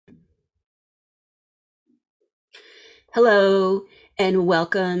Hello, and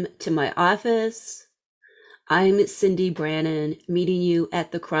welcome to my office. I'm Cindy Brannon, meeting you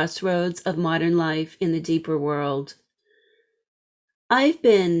at the crossroads of modern life in the deeper world. I've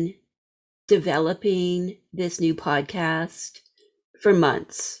been developing this new podcast for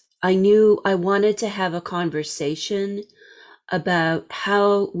months. I knew I wanted to have a conversation about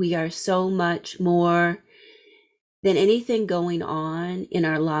how we are so much more than anything going on in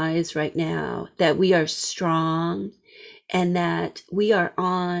our lives right now, that we are strong and that we are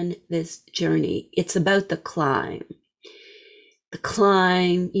on this journey. It's about the climb. The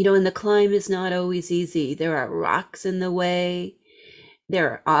climb, and the climb is not always easy. There are rocks in the way, there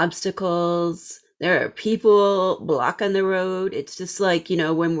are obstacles, there are people blocking the road. It's just like,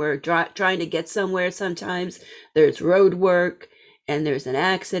 when we're trying to get somewhere, sometimes there's road work and there's an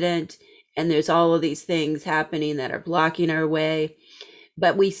accident and there's all of these things happening that are blocking our way,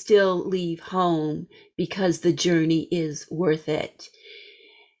 but we still leave home because the journey is worth it.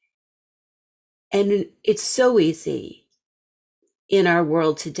 And it's so easy in our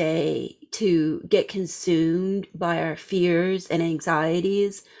world today to get consumed by our fears and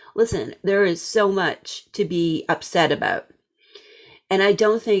anxieties. Listen, there is so much to be upset about. And I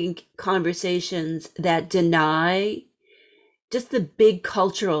don't think conversations that deny just the big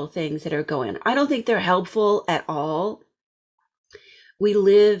cultural things that are going on, I don't think they're helpful at all. We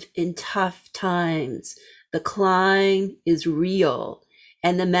live in tough times. The climb is real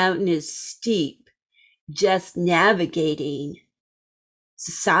and the mountain is steep. Just navigating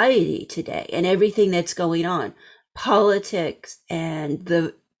society today and everything that's going on, politics and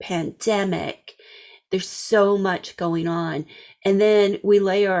the pandemic. There's so much going on. And then we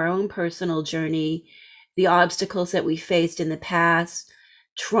lay our own personal journey, the obstacles that we faced in the past,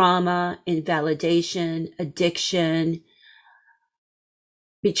 trauma, invalidation, addiction,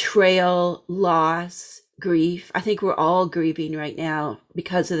 betrayal, loss, grief. I think we're all grieving right now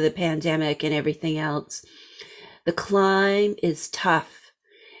because of the pandemic and everything else. The climb is tough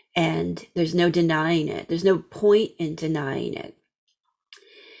and there's no denying it. There's no point in denying it.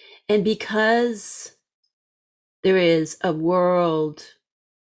 And because there is a world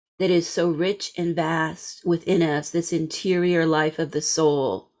that is so rich and vast within us, this interior life of the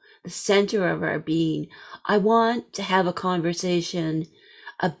soul, the center of our being, I want to have a conversation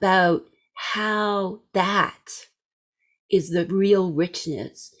about how that is the real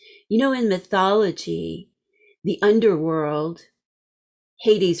richness. In mythology, the underworld,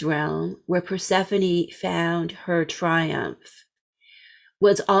 Hades' realm, where Persephone found her triumph,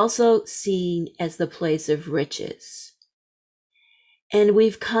 was also seen as the place of riches. And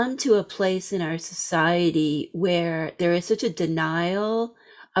we've come to a place in our society where there is such a denial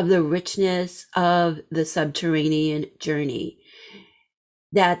of the richness of the subterranean journey,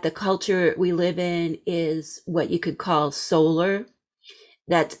 that the culture we live in is what you could call solar,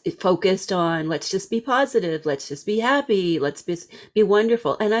 that's focused on let's just be positive, let's just be happy, let's be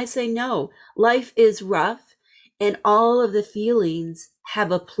wonderful. And I say, no, life is rough and all of the feelings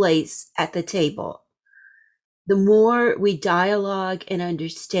have a place at the table. The more we dialogue and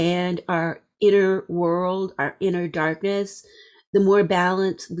understand our inner world, our inner darkness, the more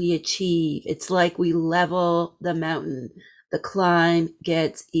balance we achieve. It's like we level the mountain. The climb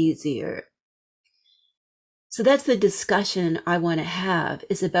gets easier. So that's the discussion I want to have,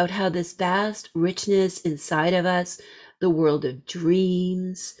 is about how this vast richness inside of us, the world of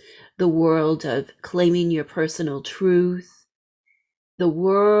dreams, the world of claiming your personal truth, the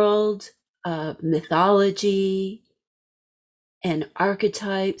world of mythology and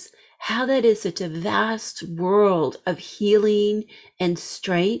archetypes, how that is such a vast world of healing and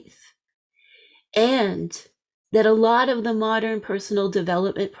strength, and that a lot of the modern personal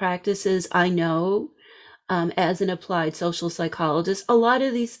development practices I know, as an applied social psychologist, a lot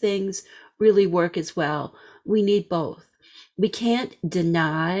of these things really work as well. We need both. We can't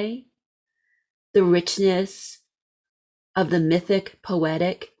deny the richness of the mythic,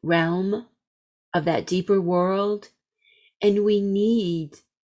 poetic realm of that deeper world. And we need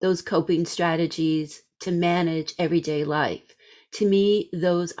those coping strategies to manage everyday life. To me,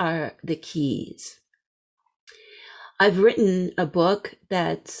 those are the keys. I've written a book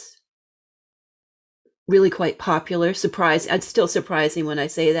that's really quite popular. It's still surprising when I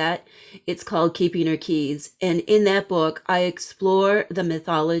say that. It's called Keeping Her Keys. And in that book, I explore the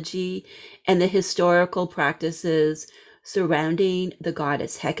mythology and the historical practices surrounding the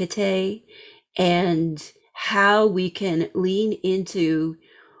goddess Hecate and how we can lean into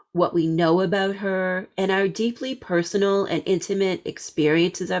what we know about her and our deeply personal and intimate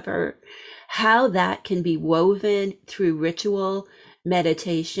experiences of her, how that can be woven through ritual,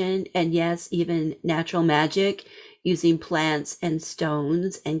 meditation, and yes, even natural magic using plants and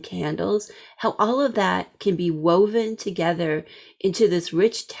stones and candles, how all of that can be woven together into this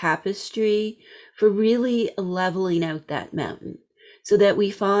rich tapestry for really leveling out that mountain so that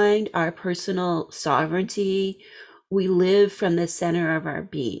we find our personal sovereignty. We live from the center of our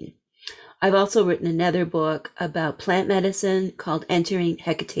being. I've also written another book about plant medicine called Entering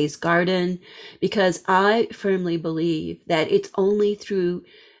Hecate's Garden, because I firmly believe that it's only through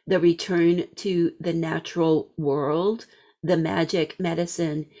the return to the natural world, the magic,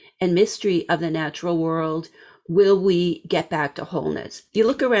 medicine, and mystery of the natural world, will we get back to wholeness. If you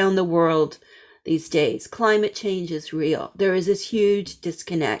look around the world these days, climate change is real. There is this huge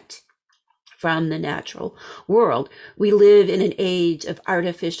disconnect from the natural world. We live in an age of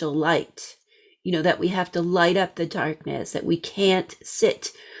artificial light, that we have to light up the darkness, that we can't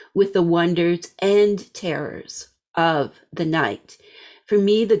sit with the wonders and terrors of the night. For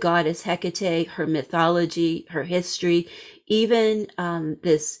me, the goddess Hecate, her mythology, her history, even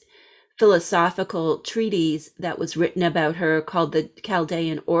this philosophical treatise that was written about her called the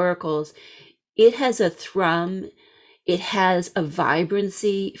Chaldean Oracles, it has a thrum, it has a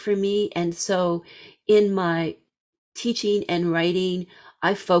vibrancy for me. And so in my teaching and writing,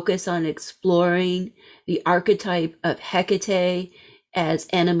 I focus on exploring the archetype of Hecate as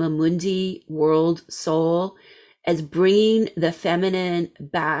Anima Mundi, world soul, as bringing the feminine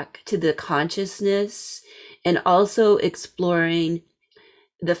back to the consciousness, and also exploring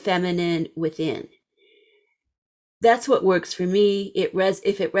the feminine within. That's what works for me.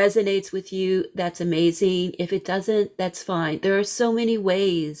 If it resonates with you, that's amazing. If it doesn't, that's fine. There are so many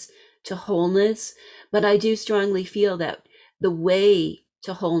ways to wholeness, but I do strongly feel that the way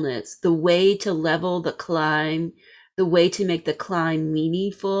to wholeness, the way to level the climb, the way to make the climb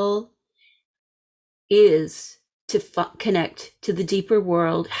meaningful is to connect to the deeper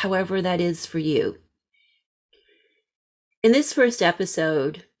world, however that is for you. In this first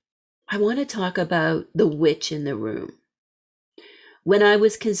episode, I want to talk about the witch in the room. When I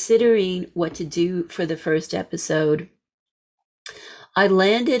was considering what to do for the first episode, I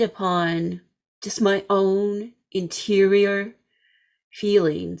landed upon just my own interior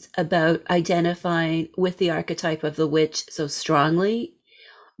feelings about identifying with the archetype of the witch so strongly,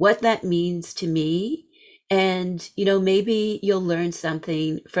 what that means to me, and maybe you'll learn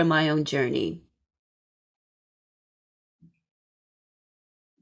something from my own journey.